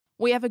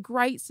We have a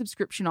great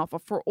subscription offer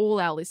for all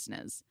our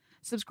listeners.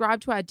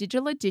 Subscribe to our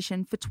digital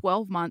edition for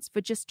 12 months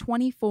for just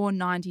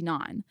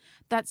 $24.99.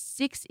 That's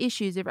 6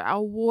 issues of our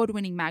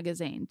award-winning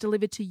magazine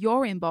delivered to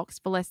your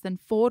inbox for less than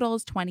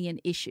 $4.20 an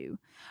issue.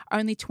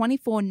 Only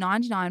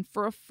 $24.99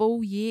 for a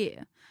full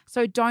year.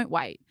 So don't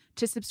wait.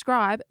 To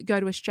subscribe, go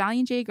to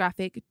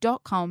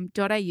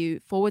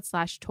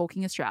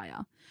australiangeographic.com.au/Talking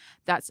Australia.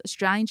 That's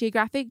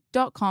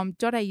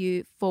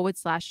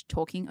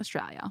australiangeographic.com.au/Talking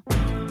Australia.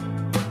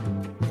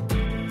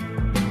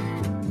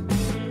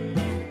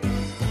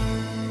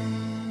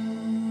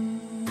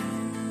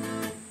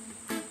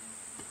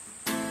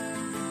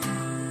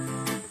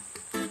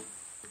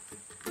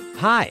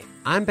 Hi,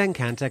 I'm Ben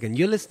Kantak and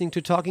you're listening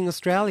to Talking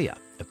Australia,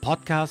 the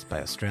podcast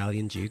by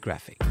Australian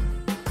Geographic.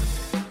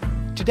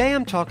 Today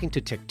I'm talking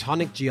to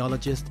tectonic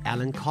geologist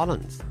Alan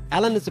Collins.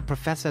 Alan is a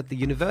professor at the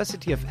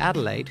University of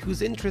Adelaide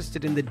who's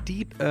interested in the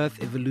deep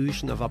Earth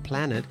evolution of our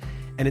planet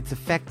and its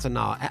effects on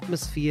our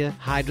atmosphere,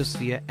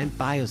 hydrosphere and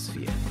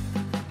biosphere.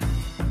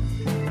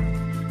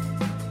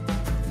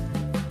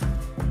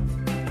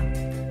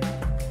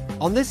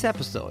 On this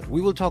episode, we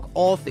will talk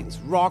all things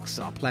rocks,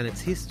 our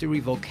planet's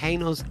history,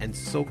 volcanoes, and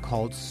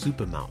so-called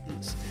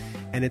supermountains.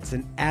 And it's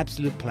an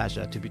absolute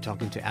pleasure to be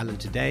talking to Alan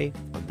today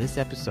on this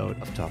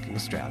episode of Talking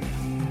Australia.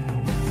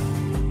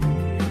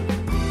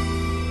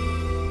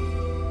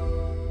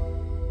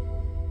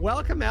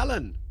 Welcome,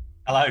 Alan.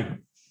 Hello.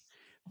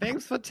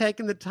 Thanks for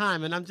taking the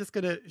time. And I'm just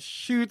going to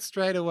shoot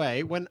straight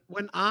away. When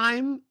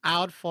I'm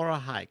out for a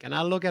hike and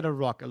I look at a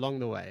rock along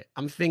the way,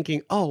 I'm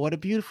thinking, oh, what a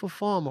beautiful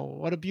form or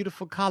what a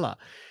beautiful color.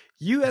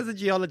 You as a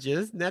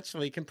geologist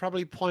naturally can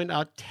probably point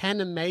out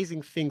 10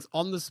 amazing things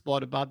on the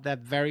spot about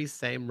that very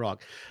same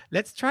rock.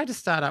 Let's try to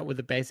start out with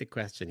a basic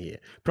question here.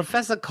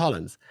 Professor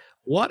Collins,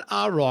 what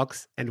are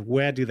rocks and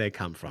where do they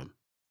come from?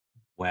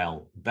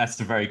 Well,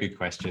 that's a very good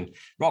question.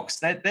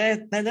 Rocks,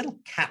 they're little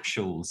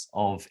capsules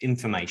of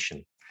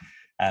information.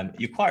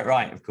 You're quite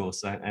right, of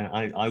course.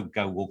 And I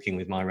go walking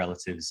with my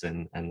relatives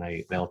and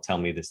they'll tell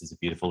me this is a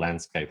beautiful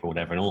landscape or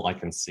whatever. And all I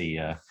can see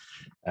are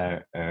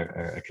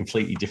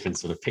completely different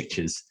sort of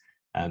pictures.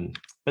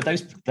 But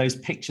those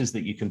pictures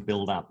that you can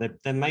build up,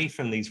 they're made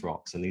from these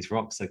rocks, and these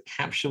rocks are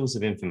capsules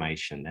of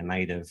information. They're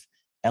made of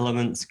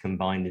elements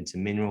combined into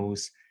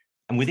minerals,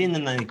 and within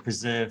them they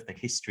preserve the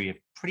history of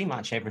pretty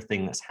much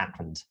everything that's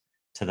happened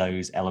to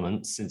those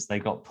elements since they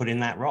got put in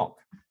that rock.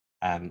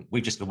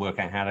 We've just got to work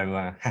out how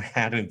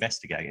to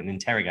investigate and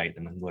interrogate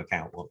them and work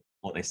out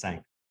what they're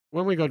saying.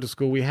 When we go to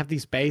school, we have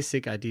these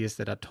basic ideas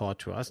that are taught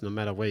to us, no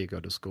matter where you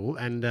go to school.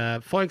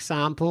 And for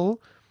example,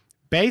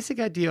 basic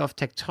idea of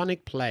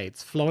tectonic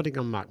plates floating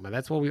on magma.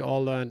 That's what we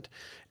all learned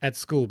at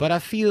school. But I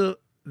feel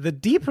the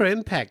deeper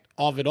impact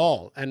of it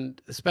all,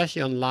 and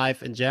especially on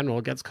life in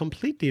general, gets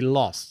completely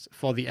lost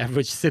for the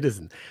average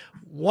citizen.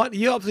 What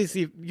you're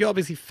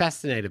obviously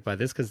fascinated by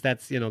this because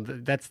that's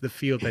the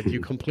field that you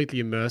completely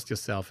immersed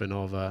yourself in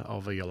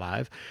over your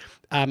life.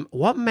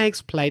 What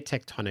makes plate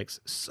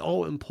tectonics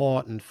so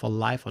important for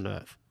life on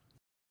Earth?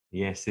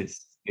 Yes,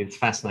 it's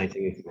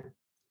fascinating, isn't it?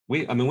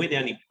 We're the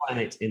only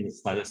planet in the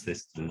solar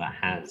system that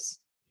has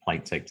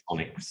plate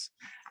tectonics,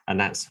 and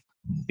that's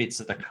bits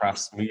of the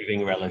crust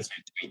moving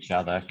relative to each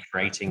other,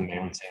 creating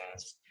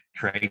mountains,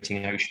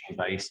 creating ocean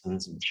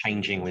basins, and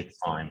changing with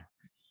time.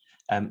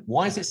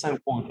 Why is it so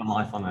important for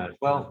life on Earth?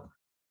 Well,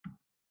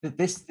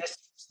 this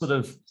sort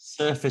of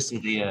surface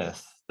of the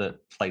Earth that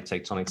plate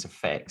tectonics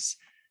affects,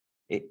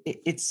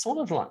 it's sort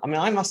of like,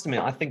 I must admit,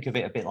 I think of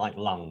it a bit like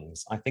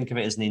lungs. I think of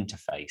it as an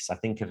interface. I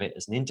think of it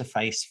as an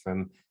interface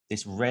from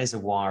this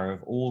reservoir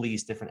of all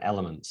these different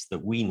elements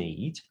that we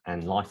need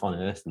and life on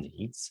Earth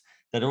needs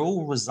that are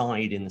all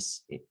reside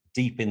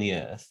deep in the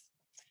Earth,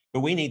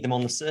 but we need them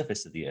on the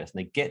surface of the Earth. And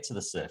they get to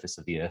the surface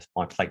of the Earth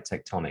by plate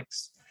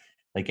tectonics.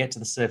 They get to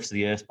the surface of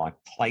the Earth by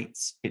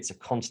plates, bits of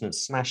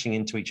continents smashing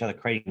into each other,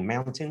 creating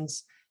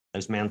mountains.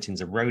 Those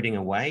mountains eroding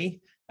away,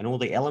 and all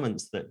the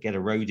elements that get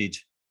eroded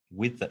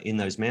in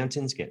those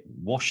mountains get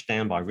washed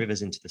down by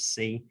rivers into the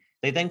sea.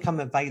 They then come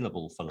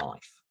available for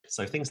life.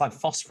 So things like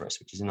phosphorus,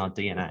 which is in our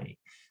DNA,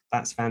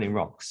 that's found in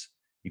rocks.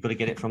 You've got to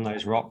get it from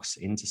those rocks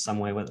into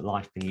somewhere where the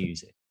life can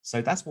use it.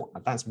 So that's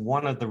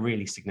one of the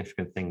really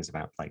significant things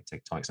about plate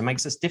tectonics. It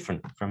makes us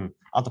different from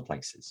other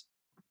places.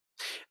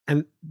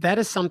 And that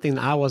is something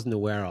I wasn't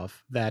aware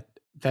of,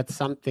 that's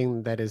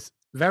something that is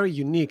very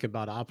unique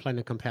about our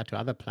planet compared to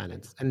other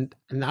planets. And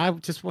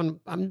I'm just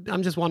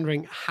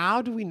wondering,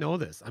 how do we know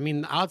this? I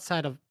mean,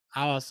 outside of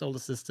our solar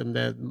system,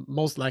 there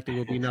most likely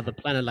will be another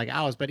planet like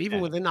ours, but even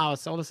within our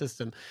solar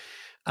system,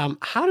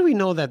 how do we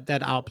know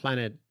that our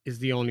planet is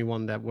the only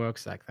one that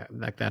works like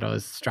that, or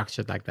is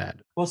structured like that?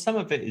 Well, some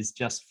of it is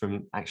just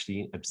from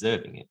actually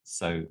observing it.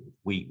 So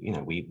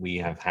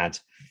we have had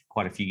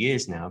quite a few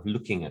years now of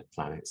looking at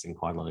planets in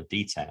quite a lot of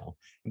detail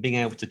and being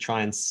able to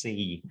try and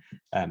see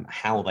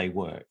how they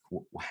work,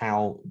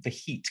 how the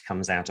heat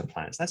comes out of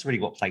planets. That's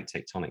really what plate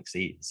tectonics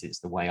is. It's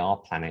the way our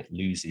planet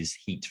loses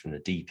heat from the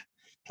deep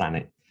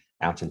planet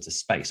out into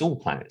space. All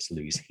planets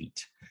lose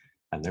heat,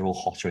 and they're all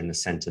hotter in the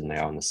center than they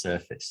are on the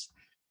surface.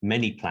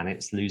 many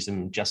planets lose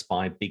them just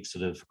by big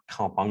sort of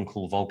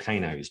carbuncle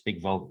volcanoes,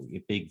 big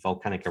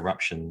volcanic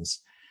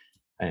eruptions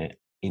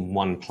in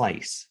one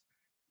place.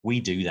 We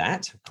do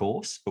that, of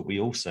course, but we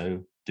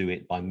also do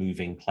it by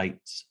moving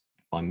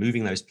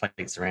those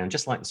plates around,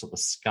 just like sort of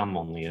scum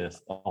on the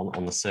earth,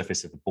 on the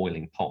surface of a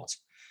boiling pot.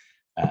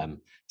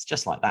 It's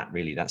just like that,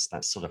 really. That's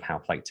sort of how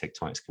plate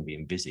tectonics can be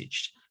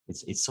envisaged.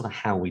 It's sort of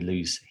how we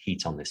lose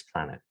heat on this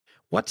planet.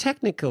 What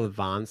technical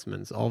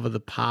advancements over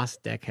the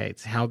past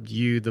decades helped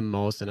you the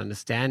most in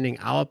understanding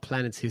our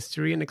planet's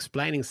history and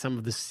explaining some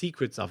of the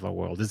secrets of our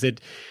world? Is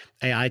it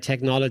AI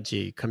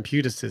technology,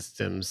 computer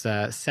systems,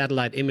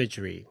 satellite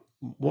imagery?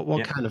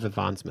 What kind of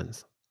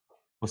advancements?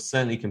 Well,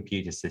 certainly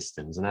computer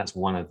systems, and that's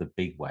one of the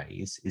big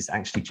ways, is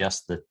actually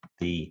just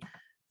the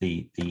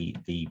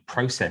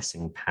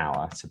processing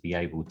power to be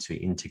able to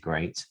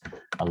integrate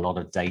a lot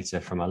of data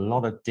from a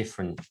lot of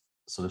different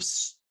sort of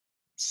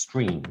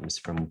streams,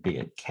 from be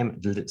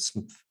it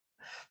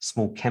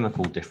small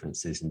chemical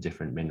differences in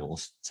different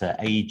minerals to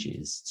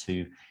ages,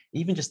 to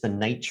even just the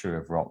nature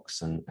of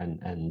rocks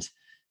and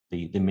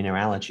the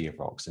mineralogy of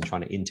rocks, and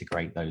trying to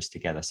integrate those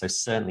together. So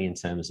certainly in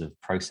terms of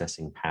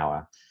processing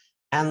power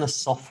and the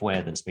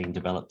software that's being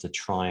developed to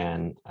try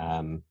and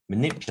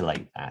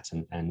manipulate that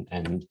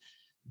and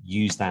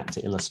use that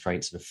to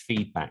illustrate sort of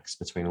feedbacks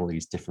between all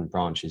these different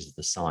branches of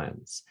the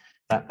science.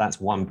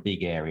 That's one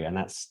big area, and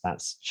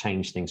that's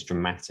changed things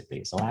dramatically.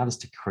 It's allowed us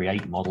to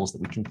create models that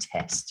we can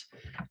test,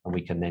 and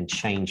we can then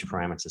change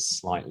parameters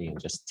slightly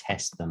and just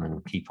test them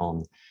and keep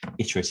on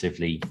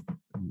iteratively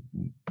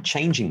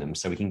changing them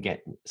so we can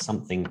get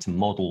something to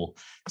model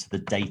to the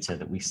data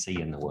that we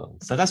see in the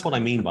world. So that's what I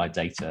mean by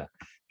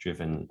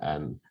data-driven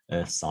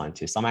earth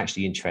scientists. I'm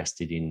actually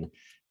interested in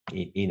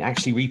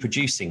actually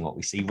reproducing what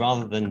we see,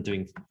 rather than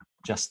doing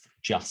just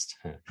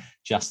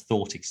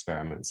thought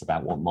experiments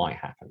about what might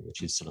happen,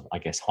 which is sort of, I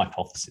guess,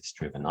 hypothesis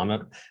driven. I'm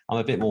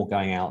a bit more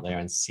going out there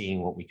and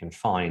seeing what we can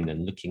find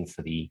and looking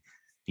for the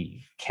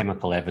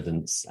chemical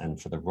evidence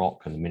and for the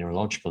rock and the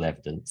mineralogical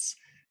evidence,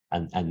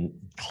 and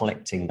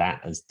collecting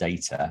that as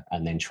data,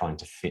 and then trying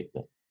to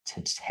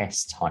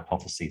test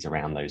hypotheses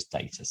around those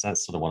data. So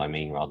that's sort of what I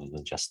mean, rather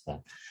than just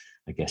the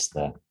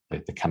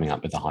coming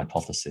up with the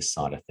hypothesis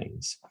side of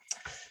things.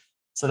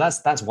 So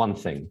that's one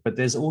thing. But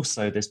there's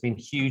been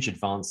huge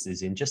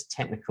advances in just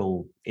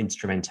technical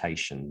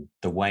instrumentation,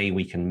 the way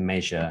we can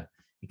measure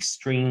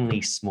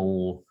extremely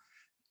small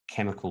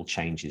chemical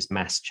changes,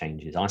 mass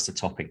changes,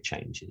 isotopic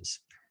changes.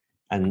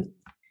 And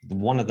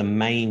one of the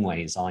main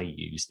ways I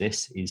use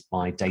this is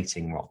by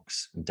dating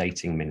rocks and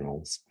dating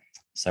minerals.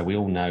 So we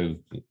all know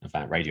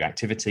about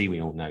radioactivity.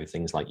 We all know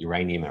things like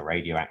uranium are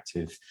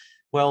radioactive.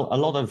 Well, a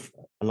lot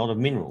of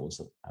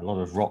minerals, a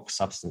lot of rock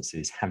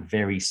substances have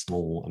very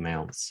small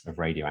amounts of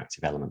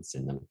radioactive elements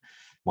in them.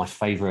 My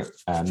favorite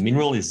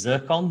mineral is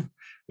zircon,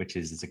 which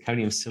is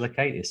zirconium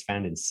silicate. It's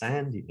found in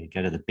sand. You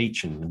go to the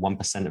beach, and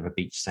 1% of a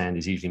beach sand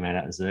is usually made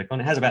out of zircon.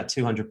 It has about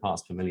 200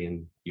 parts per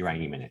million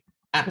uranium in it.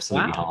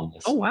 Absolutely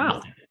harmless. Oh,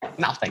 wow.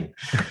 Nothing.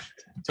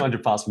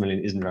 200 parts per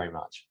million isn't very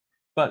much.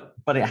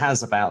 But it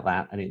has about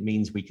that, and it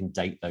means we can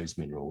date those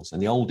minerals.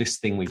 And the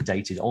oldest thing we've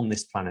dated on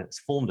this planet, it's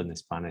formed on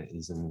this planet,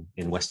 is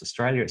in West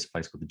Australia. It's a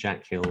place called the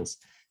Jack Hills,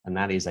 and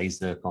that is a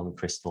zircon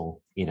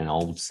crystal in an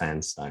old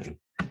sandstone,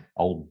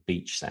 old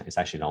beach sand. It's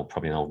actually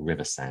probably an old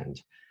river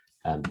sand.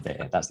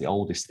 That's the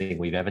oldest thing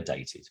we've ever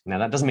dated. Now,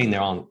 that doesn't mean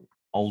there aren't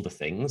older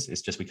things.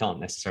 It's just we can't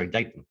necessarily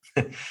date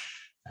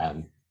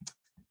them.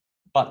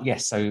 But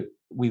yes, so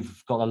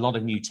we've got a lot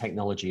of new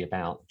technology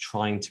about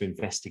trying to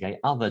investigate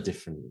other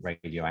different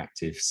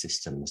radioactive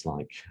systems,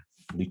 like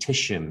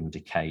lutetium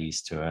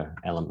decays to an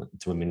element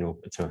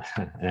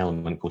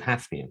called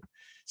hafnium.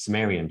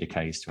 Samarium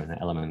decays to an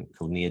element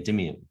called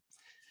neodymium.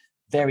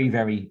 Very,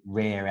 very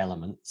rare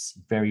elements,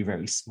 very,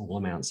 very small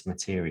amounts of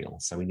material.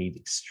 So we need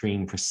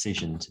extreme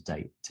precision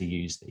to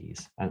use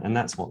these. And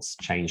that's what's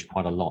changed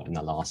quite a lot in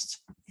the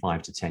last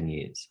 5 to 10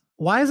 years.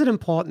 Why is it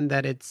important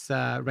that it's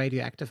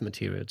radioactive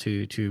material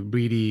to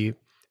really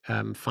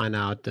find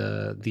out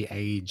the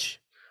age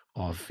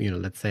of,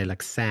 let's say,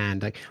 like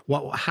sand? Like,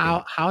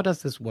 how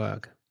does this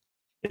work?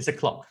 It's a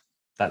clock.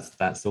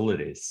 That's all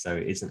it is. So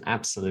it's an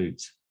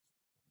absolute,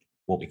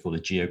 what we call a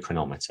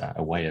geochronometer,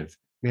 a way of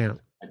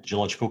a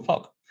geological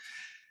clock.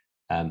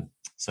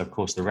 So of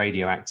course the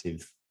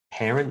radioactive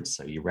parent,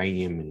 so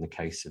uranium in the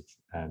case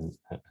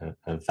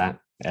of that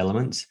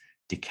element,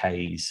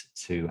 decays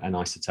to an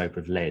isotope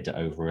of lead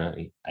over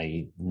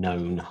a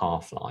known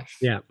half-life.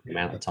 The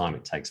amount of time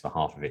it takes for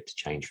half of it to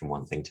change from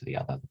one thing to the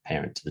other, the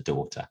parent to the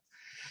daughter.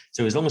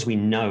 So as long as we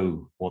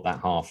know what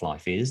that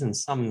half-life is, and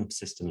some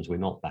systems we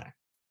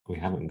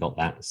haven't got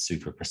that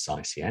super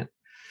precise yet,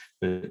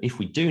 but if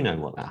we do know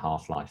what that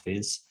half-life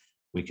is,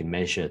 we can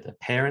measure the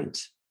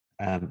parent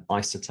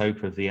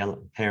isotope of the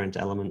parent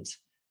element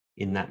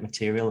in that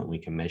material, and we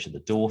can measure the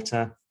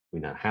daughter. We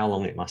know how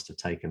long it must have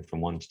taken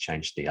from one to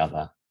change to the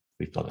other.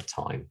 We've got a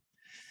time.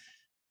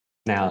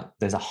 Now,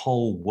 there's a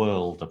whole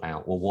world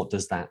about, well, what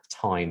does that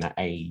time, that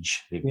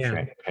age that we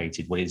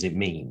created, what does it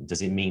mean?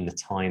 Does it mean the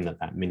time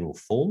that mineral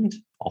formed?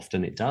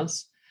 Often it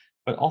does.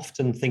 But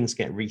often things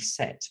get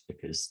reset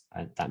because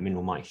that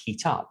mineral might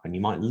heat up and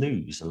you might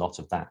lose a lot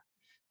of that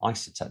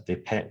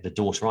isotope, the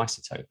daughter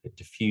isotope. It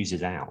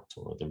diffuses out,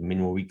 or the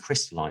mineral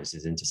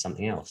recrystallizes into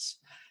something else,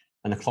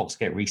 and the clocks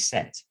get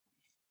reset.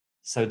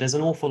 So there's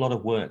an awful lot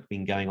of work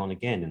been going on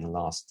again in the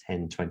last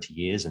 10, 20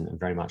 years, and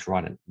very much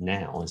right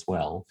now as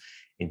well,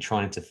 in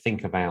trying to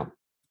think about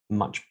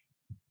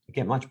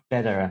get much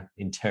better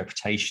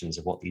interpretations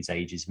of what these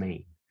ages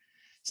mean.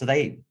 So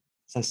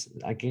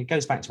it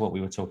goes back to what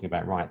we were talking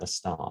about right at the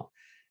start.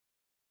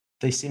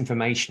 This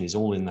information is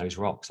all in those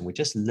rocks, and we're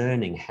just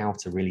learning how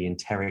to really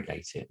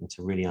interrogate it and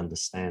to really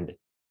understand it.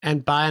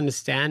 And by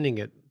understanding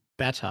it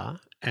better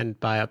and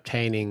by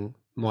obtaining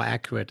more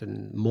accurate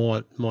and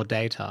more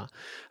data,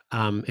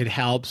 it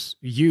helps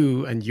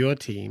you and your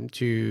team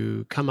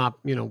to come up,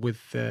 with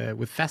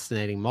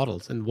fascinating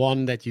models. And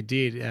one that you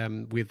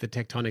did with the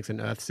Tectonics and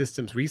Earth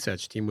Systems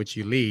research team, which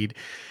you lead,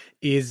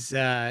 is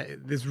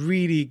this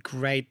really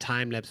great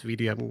time-lapse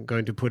video. I'm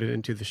going to put it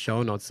into the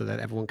show notes so that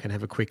everyone can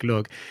have a quick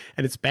look.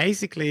 And it's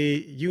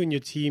basically you and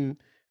your team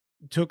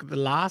took the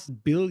last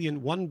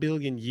 1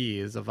 billion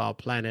years of our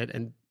planet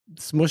and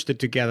smushed it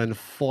together in a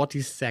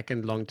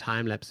 40-second long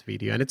time-lapse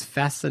video. And it's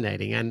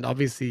fascinating. And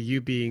obviously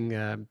you being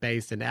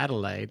based in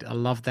Adelaide, I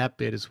love that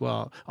bit as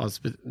well.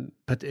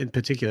 But in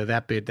particular,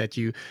 that bit that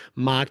you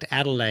marked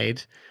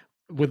Adelaide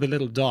with a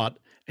little dot,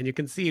 and you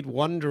can see it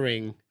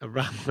wandering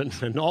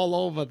around and all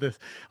over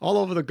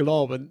the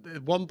globe. And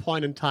at one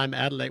point in time,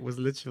 Adelaide was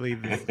literally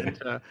the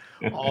center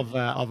of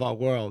our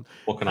world.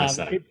 What can I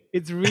say?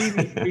 It's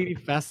really, really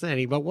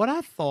fascinating. But what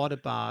I thought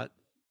about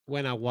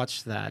when I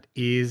watched that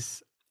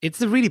is it's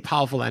a really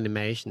powerful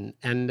animation.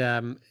 And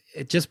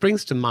it just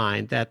brings to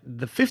mind that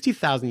the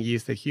 50,000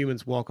 years that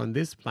humans walk on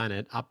this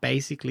planet are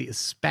basically a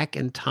speck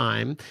in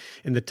time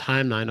in the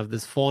timeline of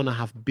this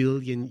 4.5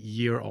 billion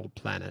year old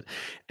planet.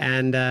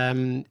 And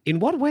in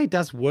what way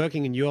does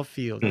working in your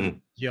field as a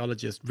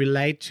geologist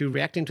relate to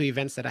reacting to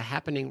events that are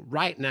happening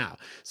right now?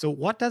 So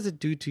what does it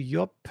do to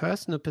your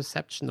personal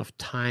perception of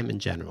time in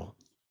general?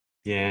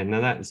 Yeah,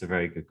 no, that is a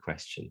very good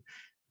question.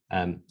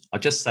 I'll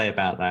just say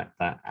about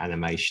that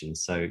animation.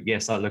 So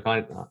yes, I'm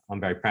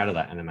very proud of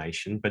that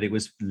animation, but it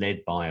was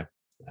led by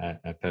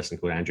a person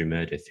called Andrew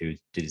Murdith, who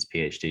did his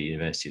PhD at the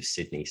University of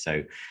Sydney.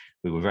 So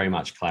we were very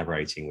much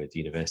collaborating with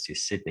the University of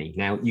Sydney.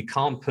 Now, you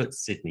can't put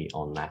Sydney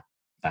on that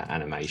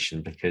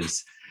animation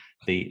because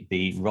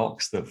the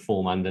rocks that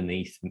form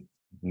underneath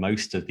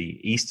most of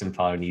the eastern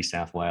part of New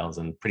South Wales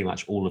and pretty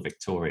much all of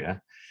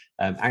Victoria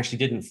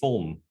actually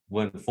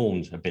weren't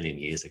formed 1 billion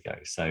years ago.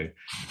 So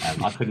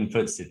I couldn't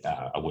put Sydney.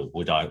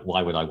 Would I?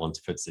 Why would I want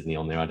to put Sydney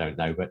on there? I don't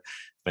know.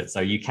 But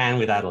so you can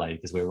with Adelaide,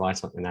 because we're right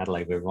in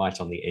Adelaide. We're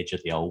right on the edge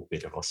of the old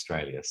bit of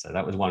Australia. So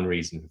that was one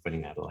reason for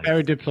putting Adelaide.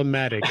 Very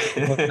diplomatic.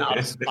 Not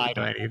a spite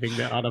or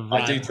anything.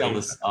 I do tell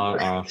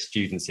our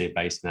students here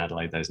based in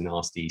Adelaide, those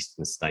nasty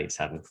eastern states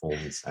haven't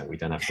formed, so we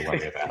don't have to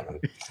worry about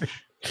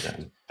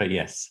them. But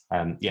yes,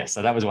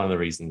 so that was one of the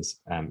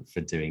reasons for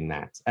doing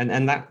that,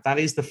 and that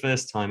is the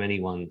first time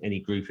any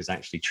group has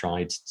actually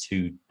tried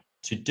to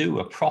do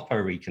a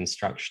proper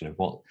reconstruction of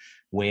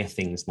where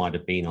things might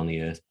have been on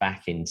the Earth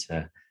back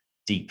into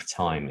deep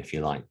time, if you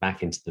like,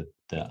 back into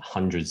the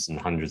hundreds and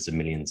hundreds of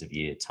millions of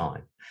year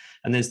time.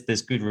 And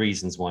there's good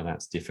reasons why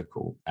that's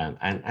difficult. And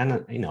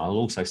I'll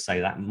also say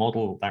that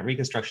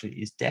reconstruction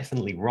is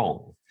definitely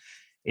wrong.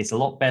 It's a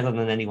lot better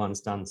than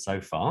anyone's done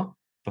so far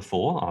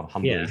before, I'll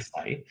humbly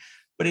say,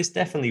 but it's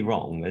definitely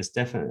wrong. There's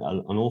definitely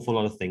an awful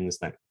lot of things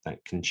that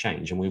can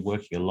change, and we're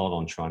working a lot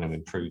on trying to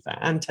improve that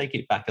and take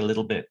it back a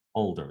little bit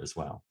older as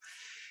well.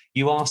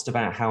 You asked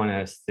about how on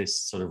earth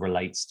this sort of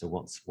relates to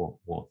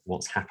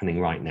what's happening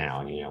right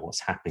now, and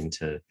what's happening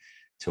to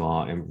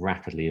our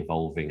rapidly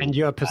evolving and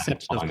your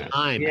perception of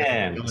time.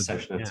 Yeah,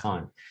 perception of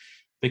time.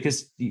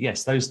 Because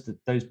yes, those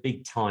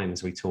big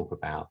times we talk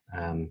about,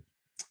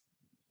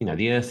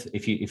 the Earth.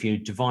 If you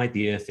divide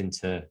the Earth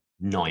into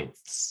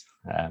ninths,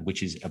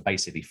 which is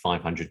basically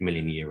 500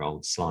 million year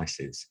old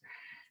slices,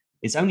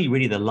 it's only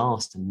really the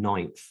last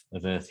ninth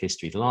of Earth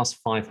history, the last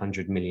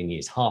 500 million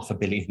years, 500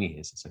 million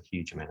years. It's a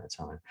huge amount of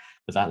time.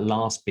 But that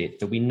last bit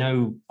that we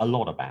know a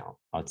lot about,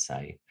 I'd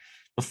say.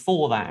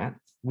 Before that,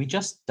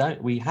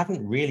 we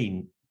haven't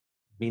really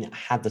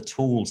had the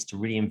tools to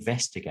really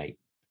investigate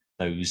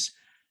those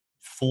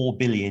 4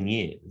 billion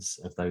years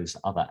of those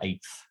other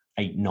eight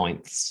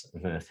ninths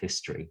of Earth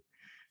history.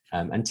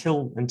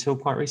 Until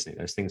quite recently,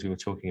 those things we were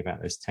talking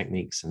about, those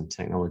techniques and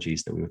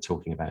technologies that we were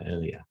talking about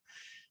earlier.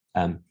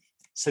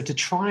 So to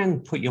try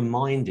and put your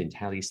mind into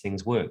how these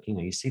things work,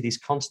 you see these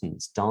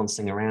continents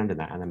dancing around in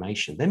that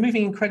animation. They're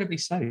moving incredibly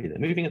slowly. They're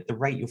moving at the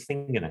rate your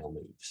fingernail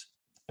moves.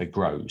 It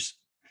grows.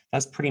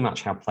 That's pretty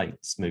much how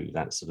plates move,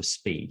 that sort of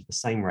speed, the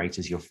same rate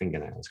as your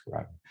fingernails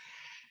grow.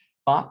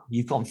 But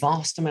you've got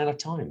vast amount of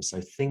time. So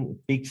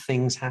big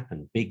things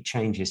happen, big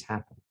changes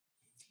happen.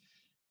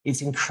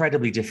 It's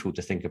incredibly difficult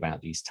to think about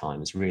these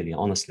times, really.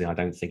 Honestly, I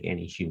don't think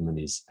any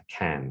human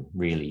can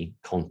really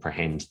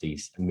comprehend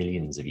these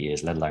millions of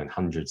years, let alone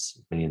hundreds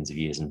of millions of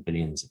years and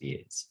billions of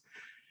years.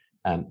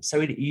 So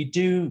you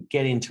do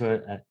get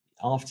into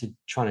after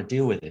trying to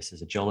deal with this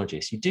as a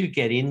geologist, you do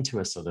get into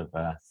a sort of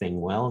thing.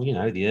 Well, you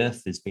know, the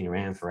Earth has been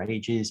around for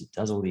ages. It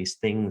does all these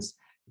things.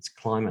 Its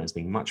climate has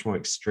been much more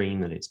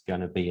extreme than it's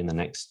going to be in the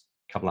next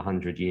couple of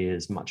hundred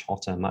years, much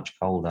hotter, much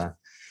colder.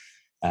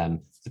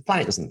 The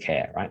planet doesn't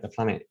care, right? The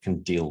planet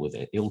can deal with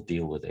it. It'll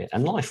deal with it,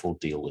 and life will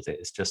deal with it.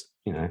 It's just,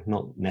 you know,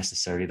 not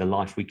necessarily the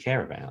life we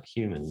care about,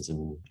 humans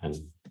and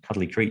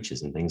cuddly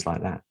creatures and things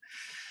like that.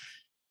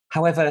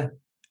 However,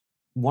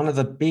 one of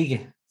the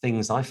big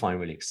things I find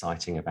really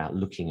exciting about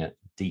looking at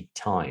deep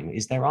time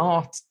is there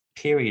are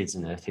periods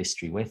in Earth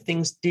history where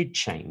things did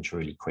change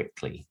really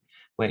quickly,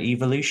 where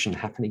evolution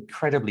happened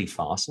incredibly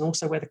fast, and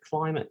also where the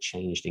climate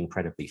changed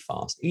incredibly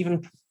fast,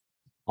 even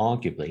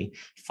arguably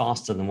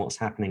faster than what's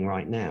happening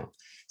right now.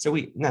 So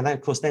now,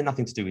 of course, they're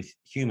nothing to do with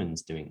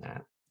humans doing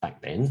that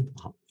back then,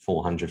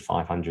 400,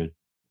 500,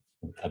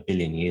 a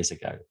billion years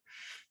ago.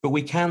 But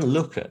we can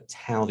look at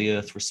how the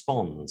Earth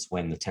responds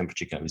when the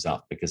temperature goes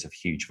up because of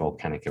huge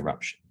volcanic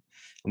eruption.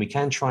 And we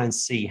can try and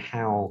see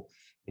how,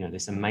 you know,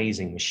 this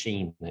amazing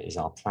machine that is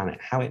our planet,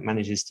 how it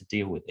manages to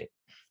deal with it.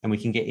 And we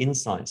can get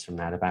insights from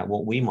that about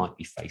what we might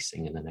be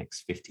facing in the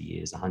next 50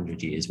 years,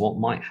 100 years, what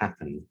might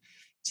happen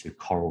to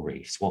coral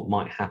reefs, what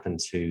might happen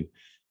to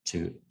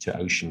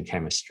ocean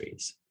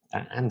chemistries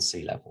and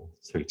sea level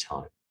through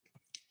time.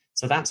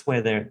 So that's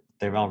where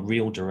there are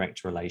real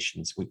direct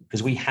relations,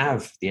 because we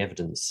have the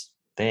evidence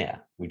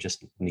there. We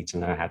just need to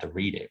know how to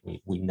read it.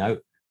 We know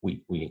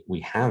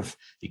we have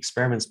the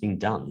experiments being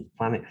done. The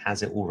planet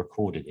has it all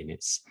recorded in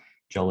its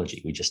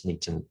geology. We just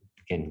need to,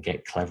 again,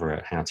 get clever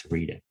at how to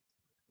read it.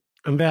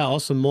 And there are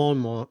also more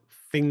and more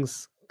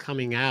things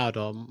coming out,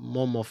 or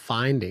more and more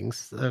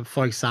findings.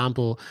 For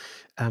example,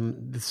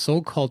 the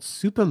so-called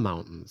super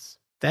mountains.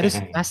 That is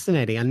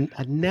fascinating.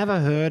 I'd never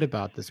heard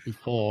about this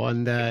before.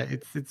 And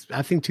it's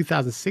I think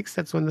 2006,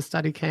 that's when the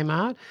study came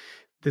out.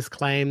 This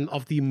claim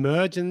of the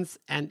emergence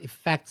and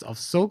effects of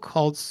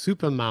so-called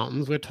super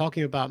mountains. We're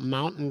talking about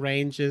mountain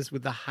ranges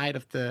with the height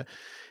of the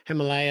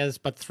Himalayas,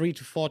 but 3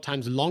 to 4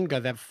 times longer,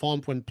 that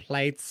formed when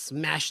plates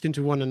smashed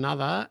into one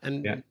another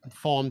and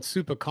formed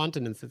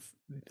supercontinents. It's,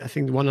 I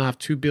think, 1.5,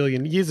 2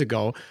 billion years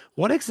ago.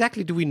 What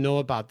exactly do we know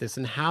about this,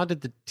 and how did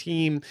the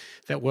team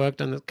that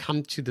worked on it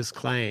come to this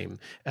claim?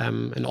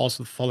 And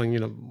also following, you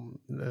know,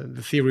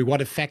 the theory, what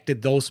effect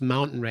did those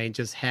mountain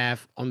ranges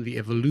have on the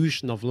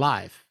evolution of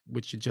life,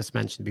 which you just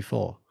mentioned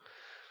before?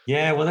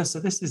 Yeah, well, so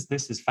this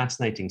is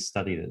fascinating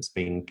study that's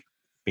been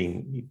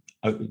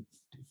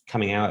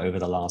coming out over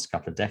the last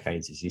couple of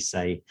decades, as you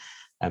say,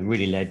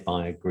 really led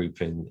by a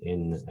group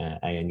in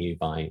ANU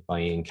by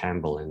Ian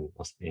Campbell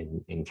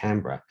in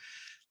Canberra.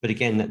 But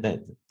again,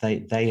 that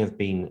they have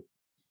been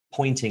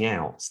pointing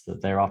out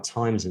that there are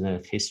times in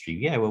Earth history,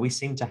 where we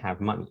seem to have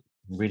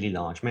really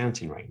large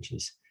mountain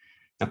ranges.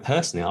 Now,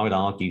 personally, I would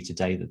argue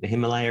today that the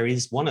Himalaya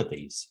is one of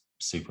these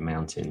super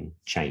mountain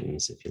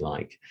chains, if you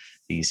like,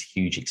 these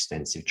huge,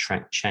 extensive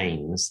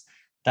chains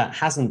that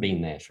hasn't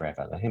been there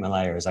forever. The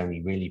Himalaya has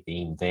only really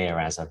been there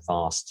as a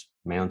vast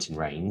mountain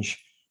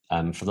range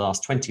for the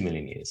last 20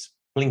 million years,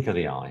 blink of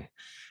the eye.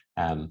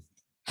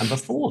 And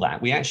before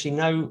that, we actually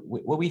know,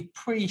 we're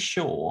pretty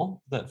sure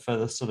that for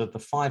the sort of the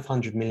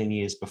 500 million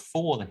years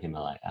before the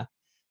Himalaya,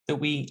 that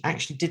we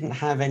actually didn't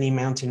have any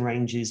mountain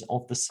ranges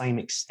of the same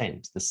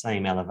extent, the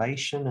same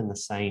elevation and the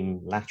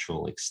same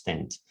lateral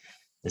extent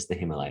as the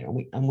Himalaya.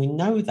 And we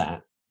know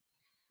that,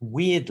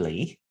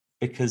 weirdly,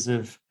 because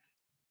of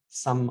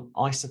some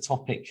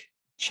isotopic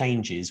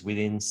changes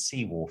within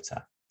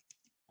seawater.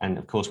 And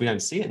of course, we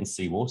don't see it in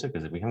seawater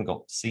because we haven't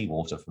got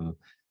seawater from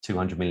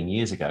 200 million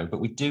years ago,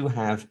 but we do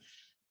have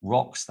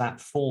rocks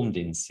that formed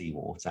in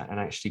seawater and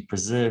actually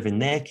preserve in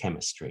their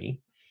chemistry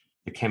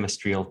the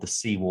chemistry of the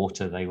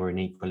seawater they were in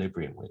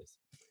equilibrium with.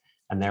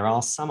 And there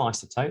are some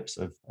isotopes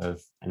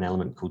of an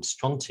element called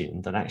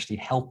strontium that actually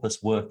help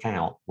us work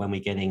out when we're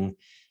getting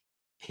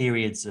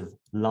periods of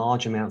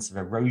large amounts of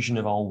erosion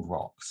of old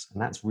rocks.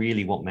 And that's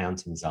really what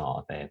mountains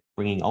are. They're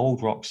bringing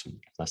old rocks, as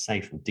I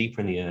say, from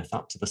deeper in the earth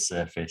up to the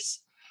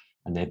surface,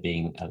 and they're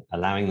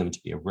allowing them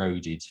to be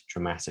eroded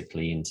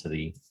dramatically into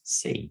the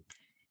sea.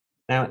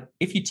 Now,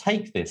 if you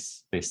take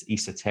this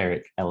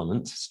esoteric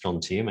element,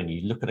 strontium, and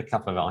you look at a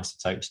couple of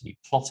isotopes and you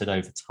plot it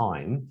over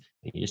time,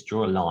 and you just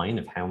draw a line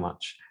of how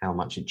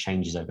much it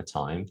changes over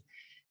time,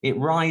 it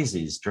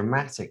rises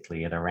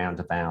dramatically at around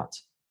about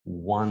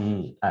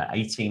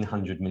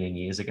 1,800 million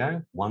years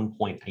ago,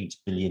 1.8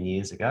 billion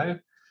years ago.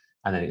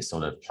 And then it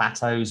sort of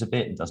plateaus a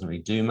bit and doesn't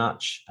really do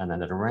much. And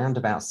then at around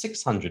about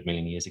 600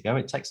 million years ago,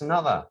 it takes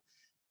another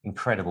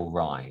incredible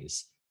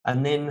rise.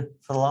 And then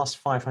for the last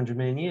 500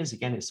 million years,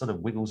 again, it sort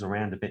of wiggles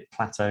around a bit,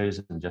 plateaus,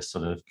 and just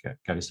sort of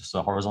goes to sort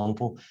of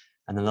horizontal.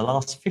 And then the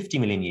last 50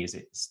 million years,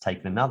 it's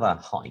taken another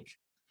hike.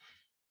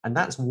 And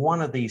that's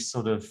one of these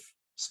sort of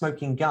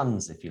smoking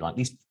guns, if you like,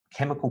 these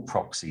chemical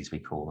proxies, we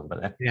call them,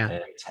 but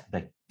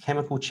they're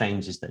chemical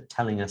changes that are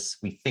telling us,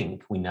 we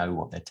think we know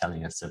what they're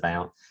telling us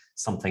about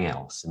something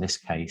else, in this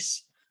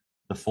case,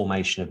 the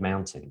formation of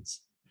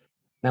mountains.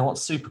 Now,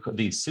 what's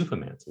these super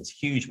mountains,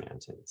 huge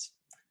mountains?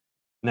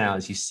 Now,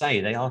 as you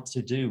say, they are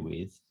to do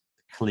with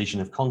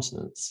collision of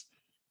continents.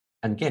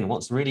 And again,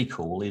 what's really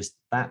cool is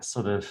that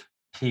sort of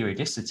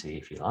periodicity,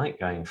 if you like,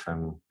 going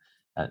from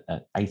at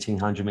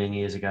 1800 million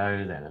years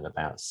ago, then at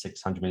about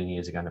 600 million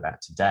years ago, and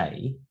about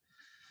today.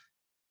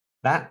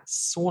 That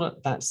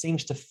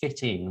seems to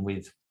fit in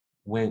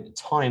with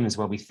times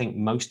where we think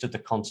most of the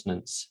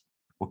continents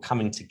were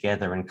coming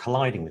together and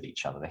colliding with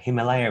each other. The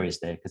Himalaya is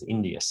there because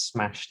India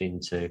smashed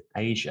into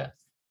Asia.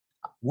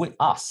 With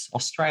us,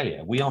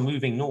 Australia, we are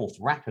moving north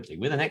rapidly.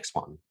 We're the next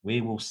one.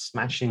 We will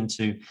smash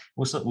into,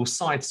 we'll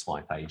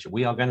sideswipe Asia.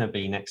 We are going to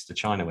be next to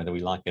China, whether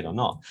we like it or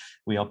not.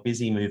 We are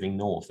busy moving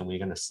north, and we're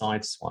going to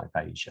sideswipe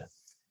Asia.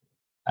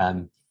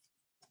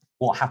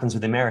 What happens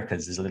with the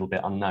Americas is a little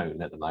bit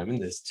unknown at the moment.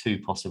 There's two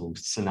possible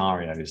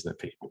scenarios that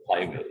people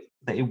play with.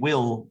 That it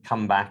will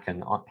come back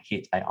and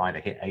either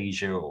hit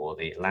Asia, or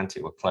the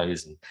Atlantic will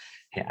close and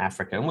hit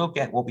Africa, and we'll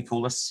get what we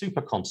call a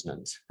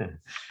supercontinent.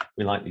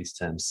 We like these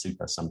terms,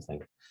 super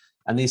something.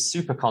 And these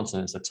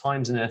supercontinents are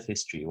times in Earth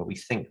history where we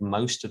think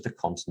most of the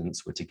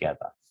continents were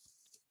together.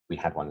 We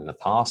had one in the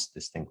past,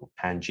 this thing called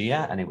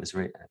Pangaea, and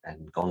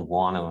and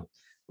Gondwana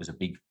was a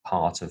big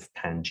part of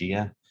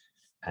Pangaea.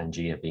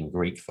 Pangaea being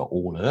Greek for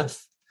all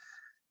Earth.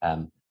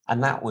 And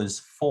that was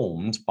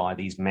formed by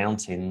these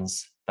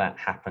mountains that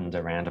happened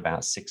around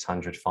about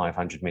 600,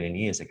 500 million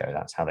years ago.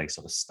 That's how they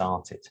sort of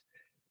started.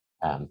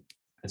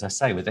 As I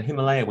say, with the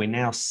Himalaya, we're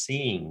now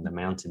seeing the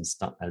mountains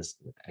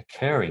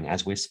occurring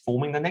as we're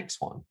forming the next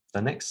one,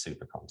 the next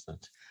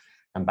supercontinent.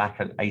 And back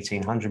at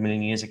 1800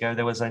 million years ago,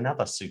 there was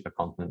another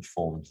supercontinent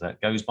formed that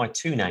goes by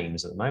two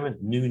names at the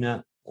moment,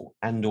 Nuna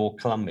or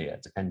Columbia,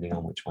 depending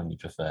on which one you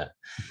prefer.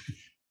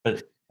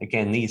 But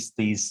again, this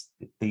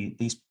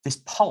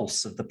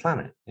pulse of the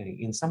planet,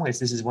 in some ways,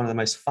 this is one of the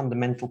most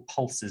fundamental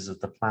pulses of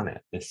the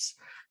planet, this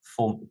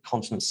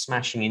continent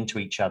smashing into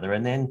each other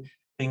and then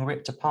being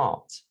ripped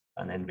apart,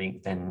 and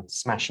then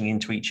smashing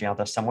into each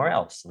other somewhere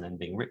else and then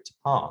being ripped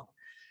apart.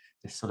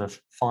 This sort of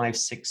 500,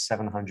 600,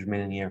 700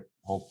 million year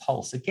old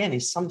pulse, again,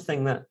 is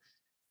something that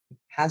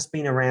has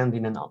been around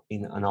in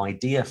an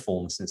idea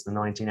form since the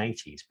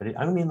 1980s, but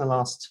only in the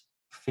last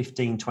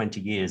 15,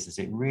 20 years has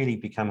it really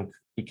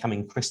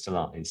becoming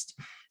crystallized.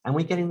 And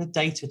we're getting the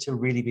data to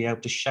really be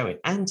able to show it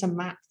and to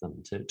map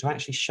them, to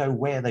actually show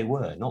where they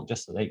were, not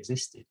just that they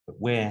existed, but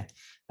where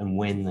and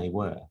when they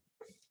were.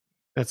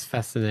 That's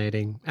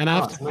fascinating. And I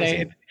have to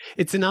say,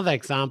 it's another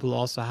example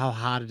also how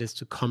hard it is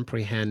to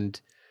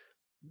comprehend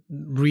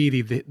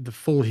really the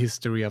full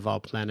history of our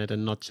planet,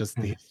 and not just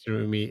the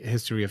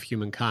history of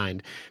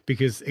humankind.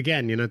 Because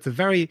again, it's a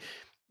very,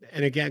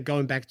 and again,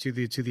 going back to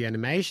the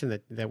animation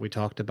that we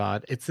talked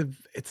about, it's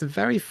a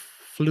very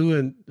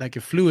fluid, like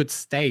a fluid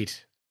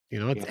state.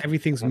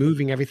 Everything's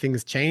moving, everything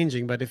is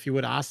changing. But if you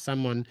would ask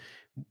someone,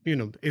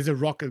 is a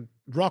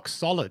rock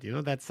solid?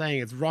 That saying,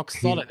 it's rock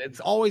solid.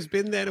 It's always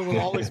been there, and it will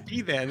always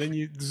be there. And then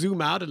you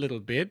zoom out a little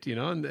bit,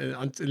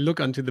 and look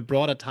onto the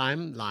broader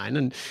timeline,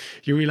 and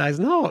you realize,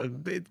 no,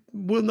 it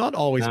will not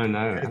always be.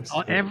 No,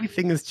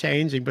 everything is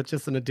changing, but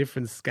just on a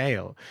different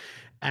scale.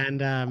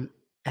 And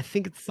I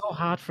think it's so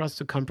hard for us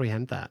to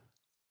comprehend that.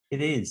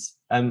 It is.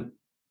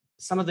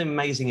 Some of the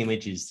amazing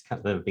images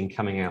that have been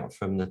coming out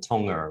from the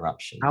Tonga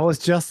eruption. I was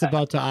just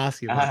about to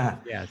ask you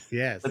about that.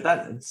 Yes.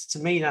 But to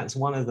me, that's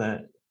one of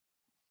the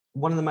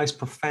most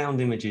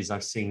profound images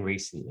I've seen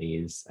recently.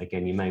 Is,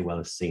 again, you may well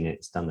have seen it.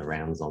 It's done the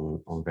rounds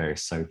on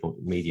various social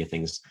media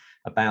things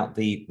about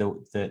the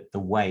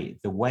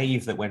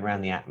wave that went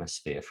around the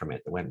atmosphere from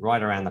it, that went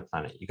right around the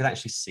planet. You could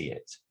actually see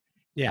it.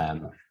 Yeah.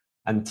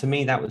 And to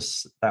me, that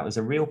was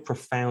a real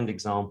profound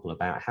example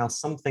about how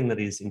something that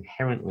is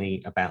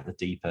inherently about the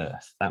deep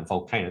Earth, that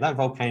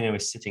volcano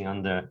is sitting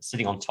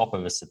on top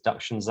of a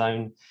subduction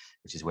zone,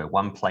 which is where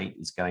one plate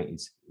is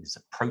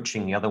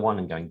approaching the other one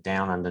and going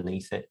down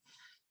underneath it.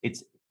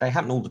 They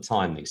happen all the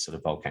time, these sort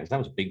of volcanoes. That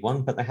was a big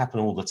one, but they happen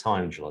all the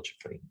time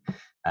geologically.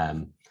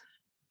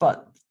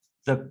 But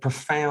the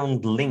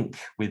profound link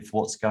with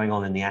what's going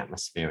on in the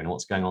atmosphere and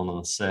what's going on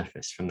the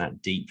surface from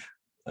that deep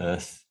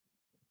Earth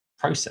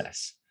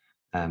process.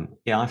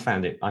 I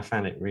found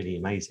it really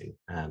amazing.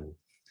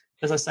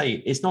 As I say,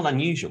 it's not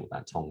unusual,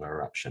 that Tonga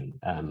eruption.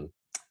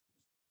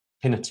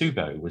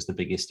 Pinatubo was the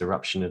biggest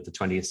eruption of the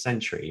 20th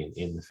century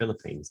in the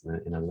Philippines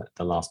in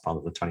the last part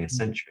of the 20th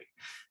century.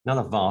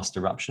 Another vast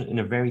eruption in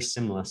a very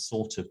similar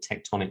sort of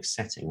tectonic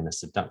setting in a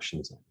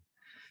subduction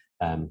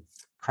zone.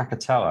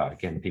 Krakatoa,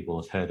 again,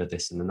 people have heard of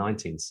this in the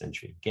 19th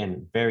century.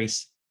 Again, very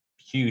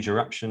huge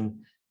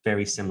eruption,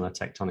 very similar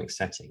tectonic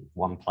setting.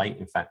 One plate,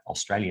 in fact,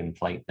 Australian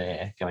plate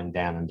there, going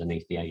down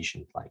underneath the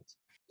Asian plate.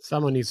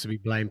 Someone needs to be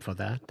blamed for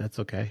that. That's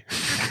okay.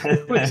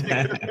 Yes,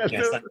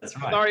 that's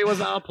right. Sorry, it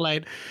was our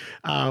plate.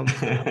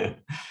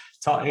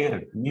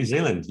 New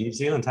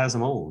Zealand has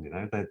them all.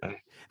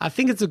 I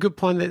think it's a good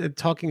point that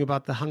talking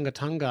about the Hunga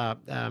Tonga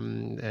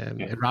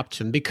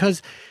eruption,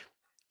 because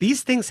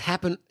these things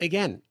happen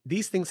again.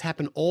 These things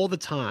happen all the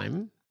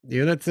time.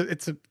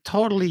 It's a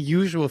totally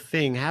usual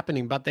thing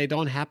happening, but they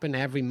don't happen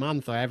every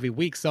month or every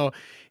week. So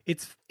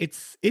it's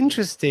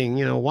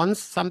interesting, once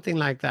something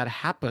like that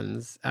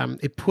happens,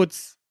 it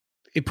puts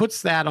it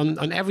puts that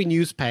on every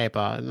newspaper,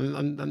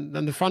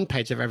 on the front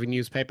page of every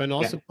newspaper, and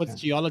also puts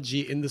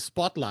geology in the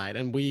spotlight.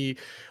 And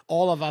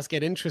all of us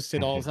get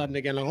interested all of a sudden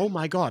again, like, oh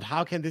my God,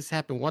 how can this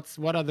happen?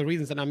 What are the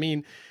reasons? And I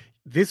mean,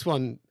 this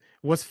one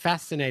was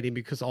fascinating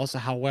because also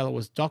how well it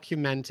was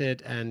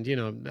documented, and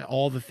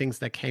all the things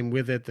that came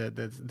with it,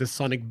 the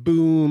sonic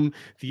boom,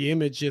 the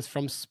images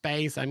from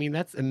space. I mean,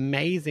 that's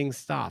amazing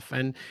stuff.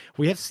 And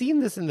we have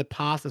seen this in the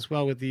past as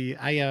well with the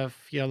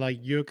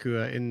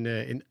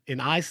Eyjafjallajökull in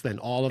Iceland.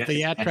 All of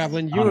the air travel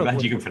in Europe. I'm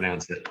glad you can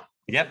pronounce it.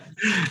 Yep.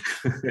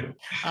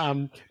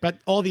 But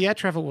all the air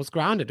travel was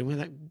grounded, and we're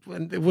like,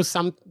 and it was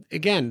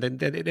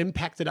that it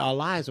impacted our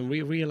lives, and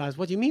we realized,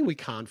 what do you mean we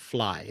can't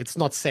fly? It's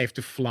not safe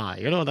to fly.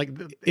 Like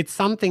it's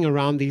something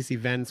around these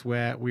events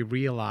where we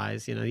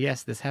realize,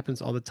 yes, this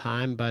happens all the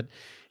time, but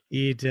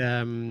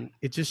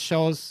it just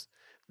shows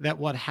that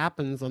what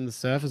happens on the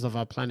surface of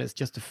our planet is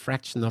just a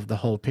fraction of the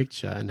whole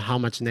picture, and how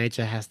much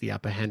nature has the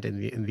upper hand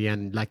in the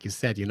end. Like you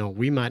said,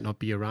 we might not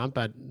be around,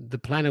 but the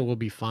planet will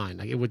be fine.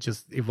 Like, it would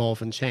just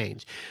evolve and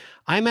change.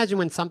 I imagine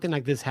when something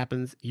like this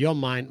happens, your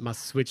mind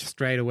must switch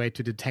straight away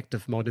to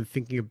detective mode and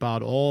thinking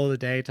about all the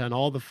data and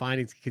all the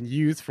findings you can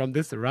use from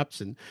this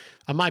eruption.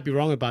 I might be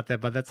wrong about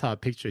that, but that's how I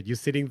picture it. You're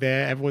sitting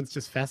there, everyone's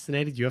just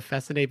fascinated, you're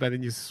fascinated, but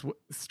then you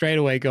straight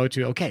away go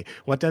to, okay,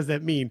 what does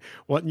that mean?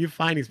 What new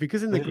findings?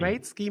 Because in the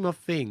great scheme of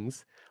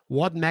things,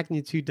 what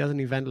magnitude does an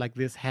event like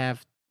this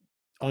have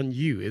on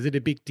you? Is it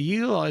a big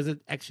deal, or is it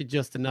actually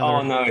just another?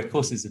 Oh no, of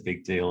course it's a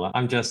big deal.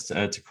 I'm just,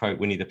 to quote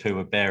Winnie the Pooh,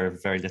 a bear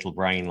of very little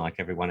brain, like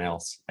everyone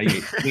else.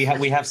 We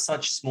have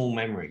such small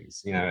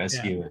memories, as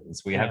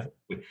humans. We have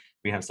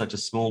such a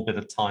small bit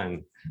of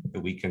time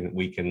that we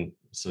can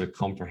sort of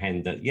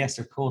comprehend that. Yes,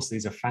 of course,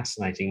 these are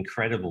fascinating,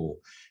 incredible,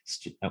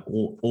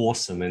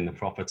 awesome in the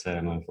proper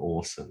term of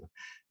awesome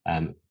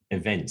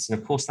events. And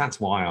of course,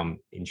 that's why I'm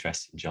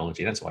interested in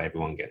geology. That's why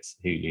everyone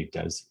who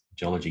does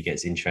geology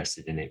gets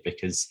interested in it,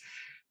 because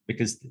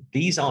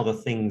these are the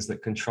things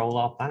that control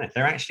our planet.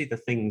 They're actually the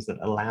things that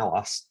allow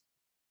us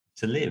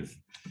to live,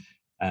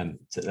 to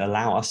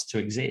allow us to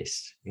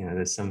exist.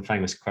 There's some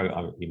famous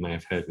quote, you may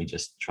have heard me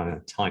just trying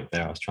to type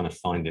there. I was trying to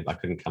find it. I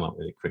couldn't come up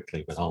with it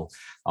quickly, but I'll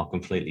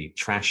completely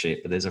trash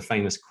it. But there's a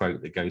famous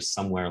quote that goes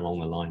somewhere along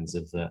the lines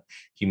of that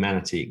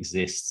humanity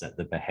exists at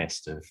the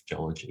behest of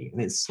geology.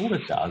 And it sort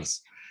of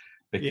does,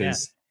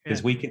 because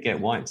we could get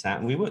wiped out,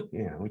 and we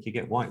could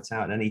get wiped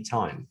out at any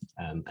time.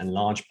 And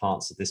large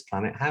parts of this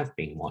planet have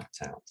been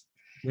wiped out.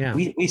 Yeah.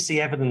 We see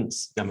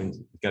evidence,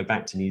 go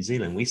back to New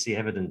Zealand, we see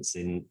evidence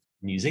in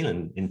New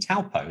Zealand, in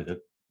Taupo,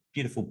 the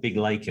beautiful big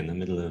lake in the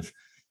middle of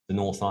the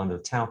North Island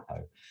of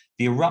Taupo.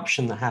 The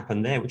eruption that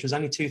happened there, which was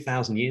only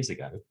 2,000 years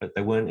ago, but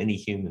there weren't any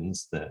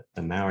humans, the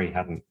Maori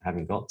hadn't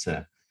got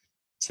to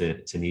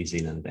New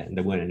Zealand then.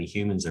 There weren't any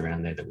humans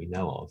around there that we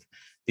know of.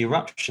 The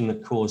eruption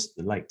that caused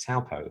the Lake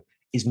Taupo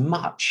is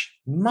much,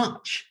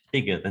 much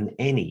bigger than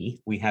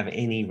we have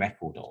any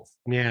record of.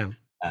 Yeah.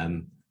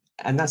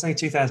 And that's only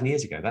 2,000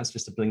 years ago. That's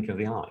just a blink of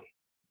the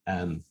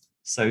eye.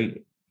 So,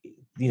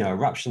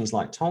 eruptions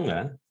like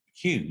Tonga,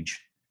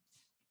 huge,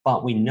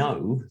 but we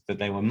know that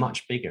there were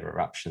much bigger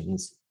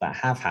eruptions that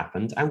have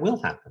happened and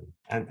will happen,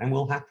 and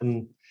will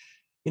happen,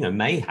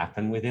 may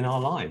happen within our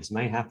lives,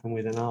 may happen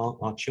within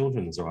our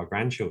children's or our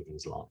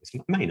grandchildren's lives.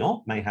 May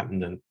not, may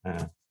happen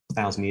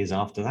 1,000 years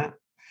after that.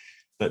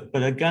 But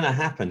are going to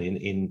happen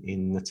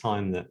in the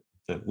time that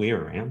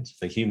we're around,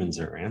 that humans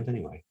are around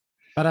anyway.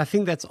 But I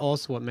think that's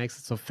also what makes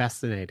it so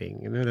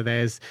fascinating. That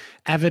there's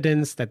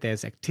evidence, that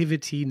there's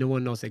activity. No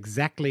one knows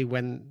exactly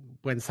when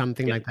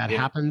something like that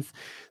happens.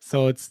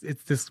 So it's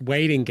this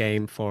waiting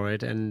game for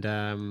it, and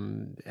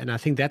I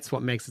think that's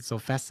what makes it so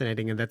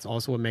fascinating, and that's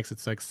also what makes it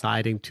so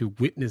exciting to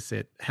witness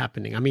it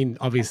happening. I mean,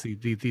 obviously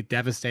the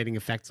devastating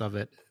effects of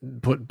it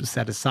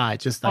set aside,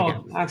 just like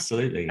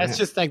absolutely, it's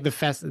just like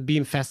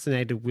being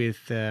fascinated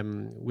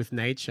with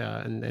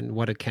nature and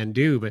what it can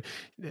do. But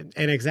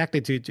and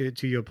exactly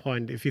to your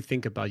point, if you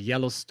think about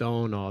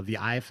Yellowstone or the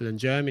Eifel in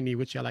Germany,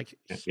 which are like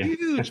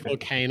huge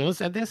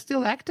volcanoes, and they're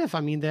still active.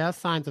 I mean, there are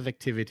signs of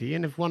activity,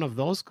 and if one of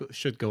those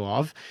should go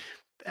off,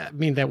 I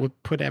mean, that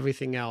would put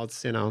everything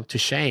else, to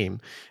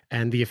shame,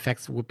 and the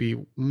effects would be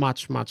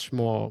much, much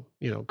more,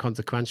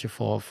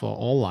 consequential for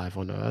all life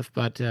on Earth.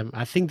 But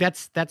I think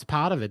that's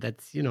part of it.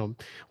 That's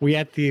we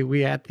at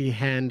the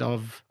hand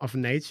of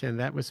nature in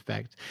that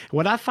respect.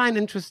 What I find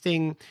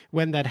interesting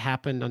when that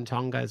happened on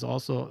Tonga is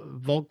also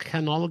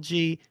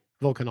volcanology.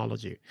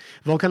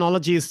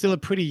 Volcanology is still a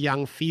pretty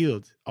young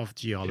field of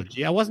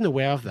geology. I wasn't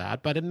aware of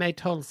that, but it made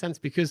total sense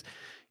because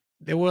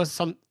there were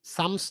some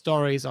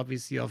stories,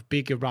 obviously, of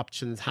big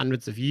eruptions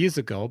hundreds of years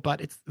ago,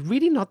 but it's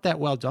really not that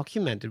well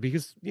documented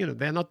because,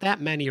 there are not that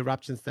many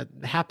eruptions that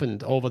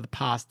happened over the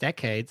past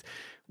decades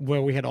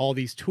where we had all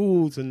these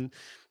tools and,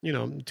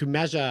 to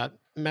measure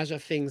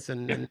things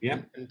and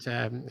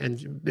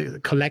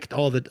collect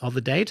all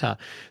the data.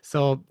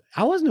 So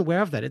I wasn't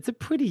aware of that. It's a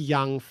pretty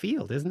young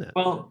field, isn't it?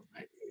 Well,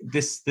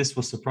 this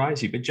will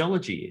surprise you, but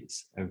geology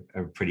is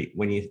a pretty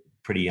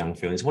young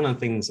field. It's one of the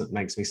things that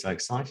makes me so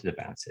excited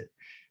about it.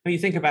 When you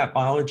think about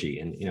biology,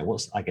 and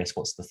what's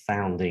the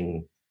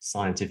founding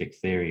scientific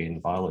theory in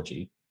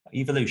biology?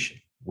 Evolution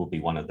will be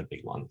one of the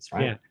big ones,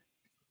 right? Yeah.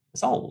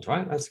 It's old,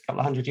 right? That's a couple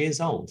of 100 years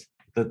old.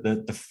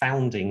 The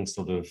founding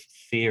sort of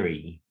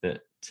theory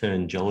that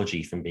turned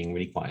geology from being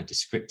really quite a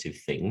descriptive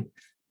thing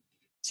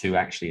to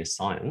actually a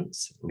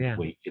science, Yeah.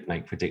 where you could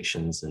make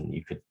predictions and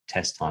you could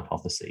test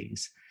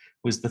hypotheses,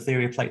 was the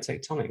theory of plate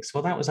tectonics.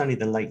 Well, that was only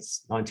the late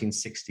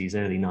 1960s,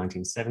 early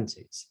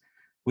 1970s.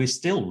 We're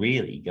still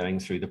really going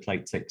through the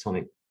plate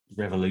tectonic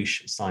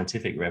revolution,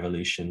 scientific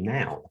revolution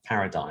now, the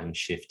paradigm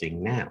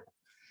shifting now.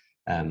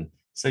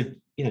 So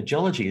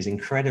geology is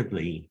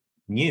incredibly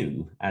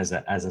new as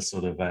a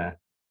sort of a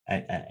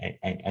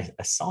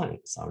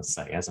science, I would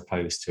say, as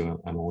opposed to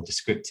a more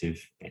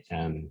descriptive,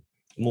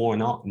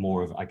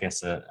 more of, I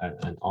guess,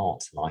 an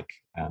art-like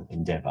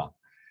endeavor.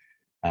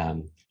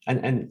 And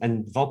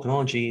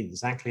volcanology is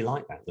exactly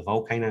like that. The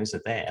volcanoes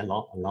are there. A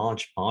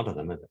large part of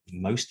them,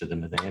 most of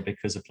them are there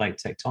because of plate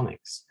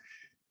tectonics.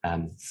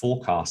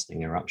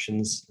 Forecasting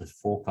eruptions and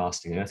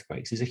forecasting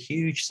earthquakes is a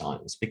huge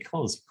science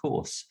because, of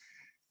course,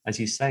 as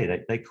you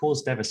say, they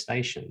cause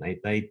devastation.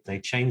 They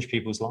change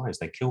people's lives.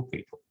 They kill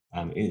people.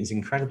 It is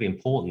incredibly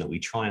important that we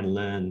try and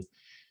learn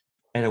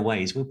better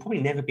ways. We'll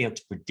probably never be able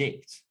to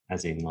predict,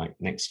 as in like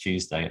next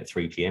Tuesday at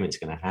 3 p.m. it's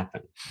going to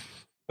happen.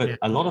 But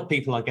a lot of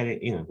people are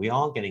getting, we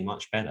are getting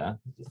much better.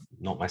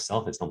 Not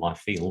myself, it's not my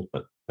field,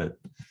 but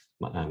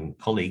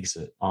colleagues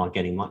are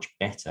getting much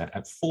better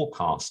at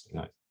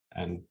forecasting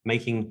and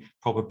making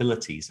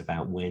probabilities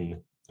about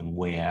when and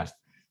where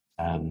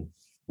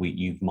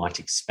you might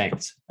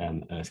expect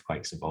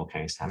earthquakes and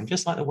volcanoes to happen,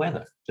 just like the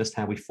weather, just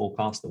how we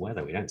forecast the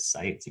weather. We don't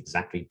say it's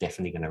exactly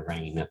definitely going to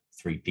rain at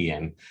 3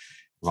 p.m.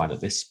 right at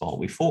this spot.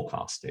 We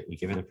forecast it, we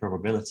give it a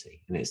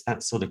probability. And it's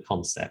that sort of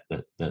concept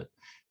that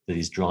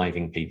is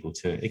driving people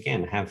to,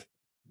 again,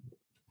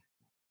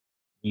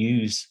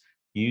 use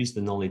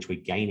the knowledge we're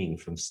gaining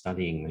from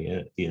studying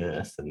the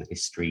earth and the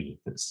history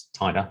that's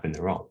tied up in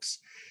the rocks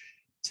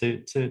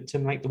to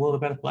make the world a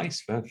better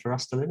place for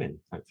us to live in,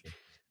 hopefully.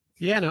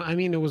 Yeah, no, I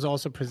mean, it was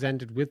also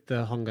presented with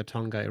the Hunga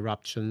Tonga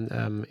eruption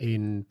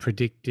in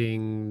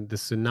predicting the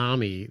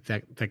tsunami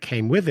that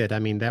came with it. I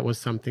mean, that was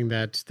something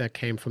that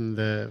came from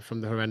the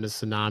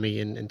horrendous tsunami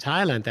in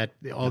Thailand, that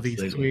all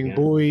these swing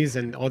buoys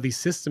and all these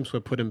systems were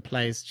put in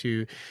place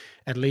to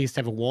at least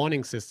have a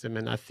warning system.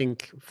 And I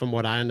think, from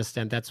what I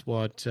understand, that's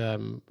what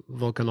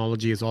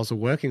volcanology is also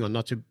working on,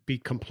 not to be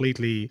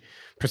completely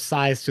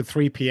precise to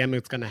 3 p.m.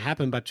 it's going to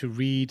happen, but to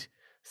read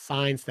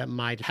signs that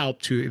might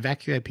help to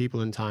evacuate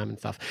people in time and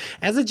stuff.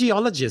 As a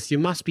geologist, you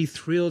must be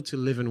thrilled to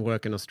live and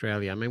work in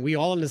Australia. I mean, we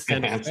all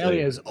understand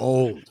Australia is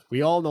old.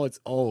 We all know it's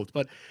old.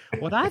 But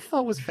what I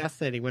thought was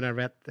fascinating when I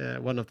read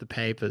one of the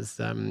papers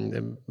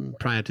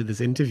prior to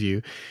this interview,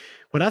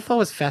 what I thought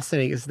was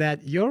fascinating is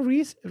that your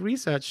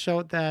research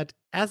showed that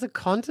as a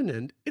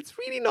continent, it's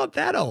really not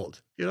that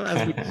old.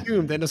 As we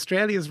assumed, and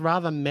Australia is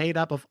rather made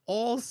up of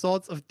all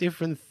sorts of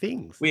different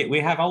things. We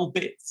have old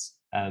bits,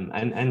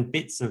 and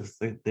bits of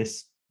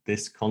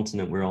this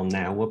continent we're on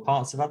now were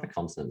parts of other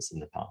continents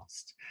in the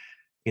past.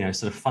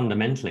 Sort of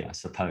fundamentally, I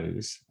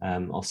suppose,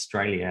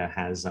 Australia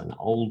has an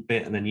old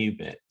bit and a new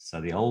bit.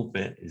 So the old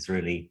bit is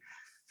really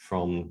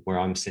from where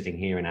I'm sitting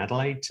here in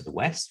Adelaide to the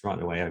west, right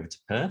the way over to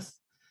Perth,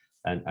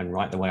 and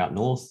right the way up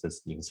north.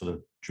 You can sort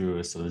of drew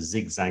a sort of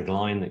zigzag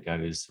line that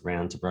goes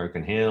around to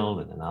Broken Hill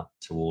and then up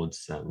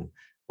towards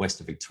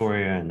west of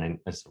Victoria, and then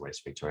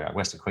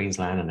west of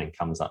Queensland, and then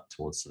comes up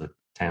towards sort of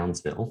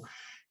Townsville.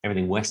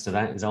 Everything west of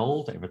that is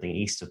old. Everything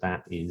east of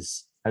that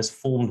has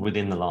formed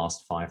within the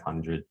last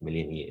 500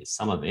 million years.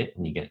 Some of it,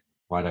 and you get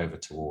right over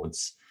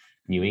towards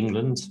New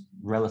England,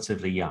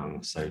 relatively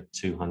young, so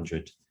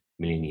 200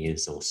 million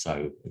years or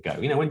so ago.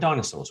 When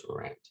dinosaurs were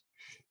around.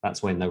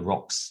 That's when the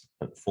rocks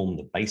that form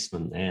the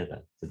basement there,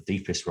 the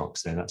deepest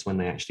rocks there, that's when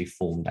they actually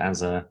formed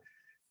as an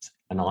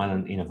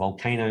island in a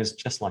volcanoes,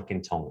 just like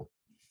in Tonga.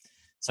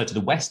 So to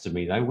the west of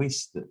me, though,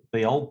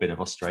 the old bit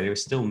of Australia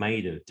is still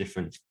made of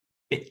different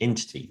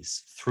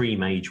entities, three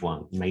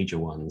major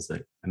ones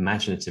that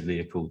imaginatively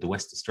are called the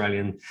West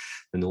Australian,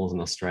 the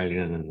Northern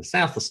Australian, and the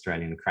South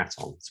Australian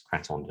craton.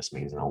 Craton just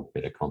means an old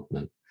bit of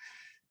continent.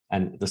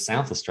 And the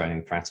South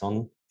Australian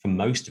craton, for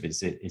most of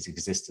its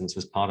existence,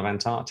 was part of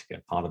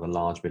Antarctica, part of a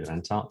large bit of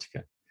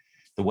Antarctica.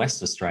 The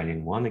West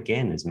Australian one,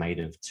 again, is made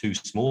of two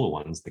smaller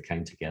ones that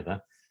came together.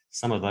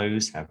 Some of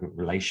those have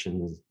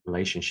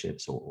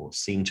relationships or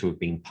seem to have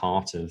been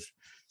part of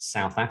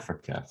South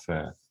Africa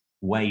for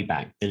way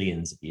back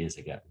billions of years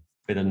ago.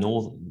 But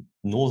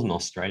Northern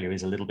Australia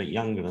is a little bit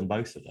younger than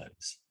both of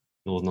those.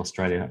 Northern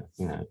Australia,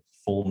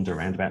 formed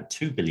around about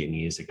 2 billion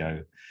years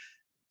ago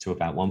to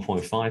about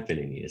 1.5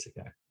 billion years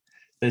ago.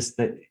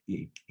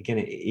 Again,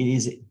 it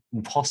is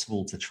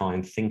impossible to try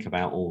and think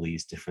about all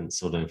these different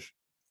sort of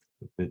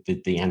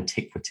the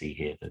antiquity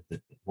here,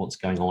 what's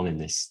going on in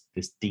this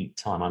deep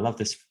time. I love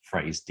this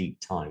phrase, deep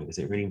time, because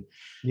it really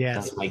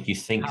does make you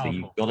think that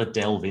you've got to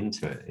delve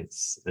into it.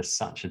 There's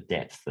such a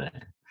depth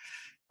there.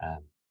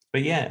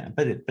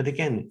 But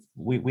again,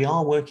 we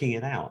are working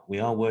it out. We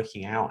are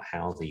working out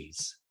how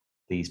these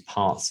these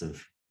parts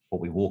of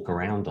what we walk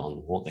around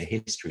on, what their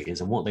history is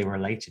and what they were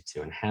related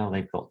to and how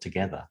they've got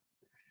together,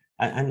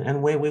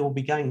 and where we will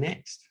be going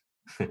next.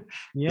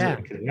 Yeah.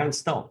 We haven't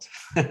stopped.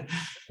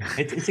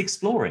 It's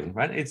exploring,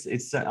 right?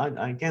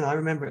 I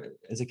remember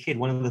as a kid,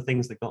 one of the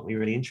things that got me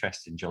really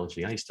interested in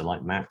geology, I used to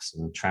like maps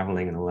and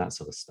traveling and all that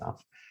sort of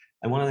stuff.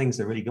 And one of the things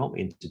that really got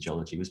me into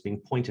geology was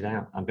being pointed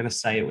out. I'm going to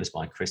say it was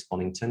by Chris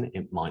Bonington.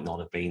 It might not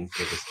have been.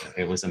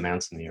 It was a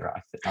mountaineer.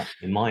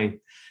 In my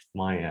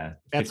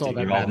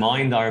 50-year-old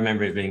mind, I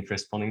remember it being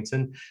Chris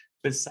Bonington.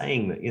 But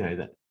saying that,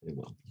 that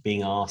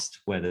being asked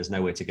where there's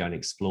nowhere to go and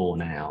explore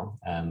now,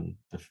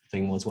 the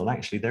thing was, well,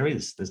 actually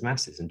there's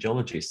masses, and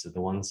geologists are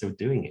the ones who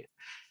are doing it.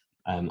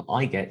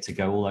 I get to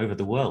go all over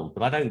the world,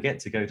 but I don't get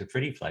to go to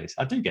pretty places.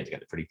 I do get to go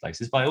to pretty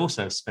places, but I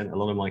also have spent a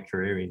lot of my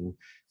career in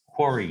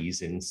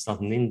quarries in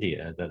southern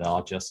India that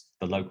are just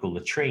the local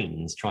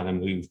latrines trying to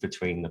move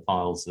between the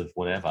piles of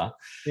whatever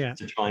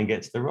to try and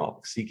get to the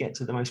rocks. You get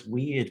to the most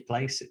weird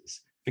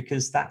places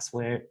because that's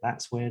where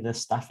the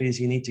stuff is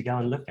you need to go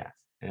and look at.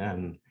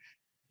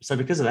 So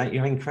because of that, you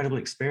have incredible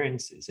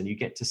experiences and you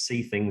get to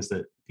see things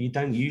that you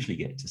don't usually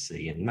get to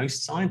see, and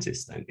most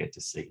scientists don't get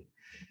to see.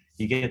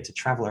 You get to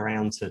travel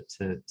around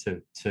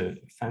to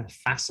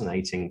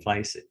fascinating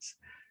places,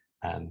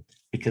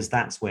 because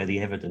that's where the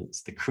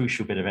evidence, the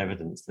crucial bit of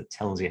evidence that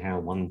tells you how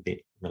one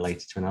bit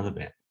related to another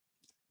bit.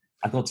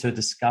 I got to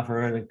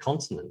discover a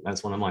continent.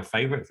 That's one of my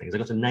favorite things. I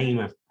got to name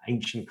an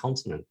ancient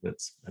continent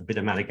that's a bit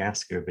of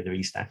Madagascar, a bit of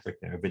East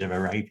Africa, a bit of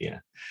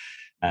Arabia.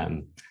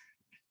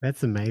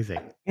 That's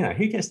amazing.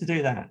 Who gets to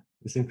do that?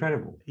 It's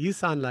incredible. You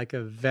sound like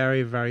a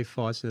very, very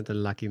fortunate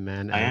and lucky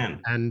man. I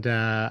am. And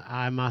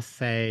I must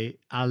say,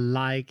 I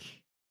like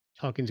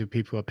talking to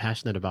people who are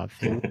passionate about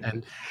things.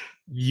 And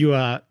you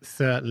are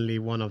certainly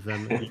one of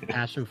them. The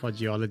passion for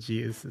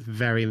geology is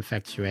very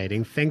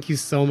infatuating. Thank you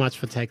so much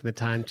for taking the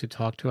time to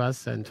talk to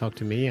us and talk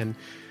to me. And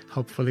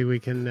hopefully we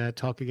can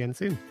talk again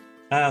soon.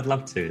 I'd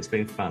love to. It's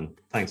been fun.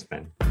 Thanks,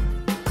 Ben.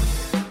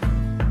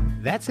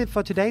 That's it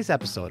for today's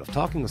episode of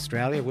Talking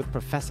Australia with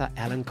Professor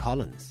Alan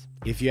Collins.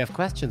 If you have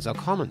questions or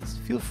comments,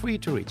 feel free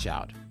to reach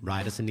out.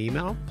 Write us an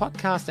email,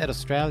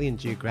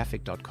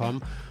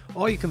 podcast@australiangeographic.com,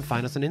 or you can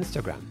find us on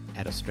Instagram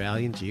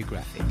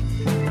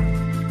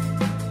 @AustralianGeographic.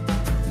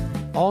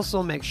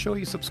 Also, make sure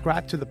you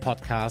subscribe to the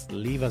podcast,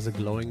 leave us a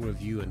glowing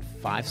review and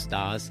 5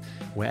 stars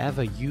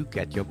wherever you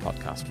get your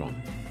podcast from.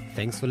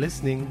 Thanks for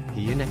listening.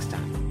 See you next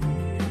time.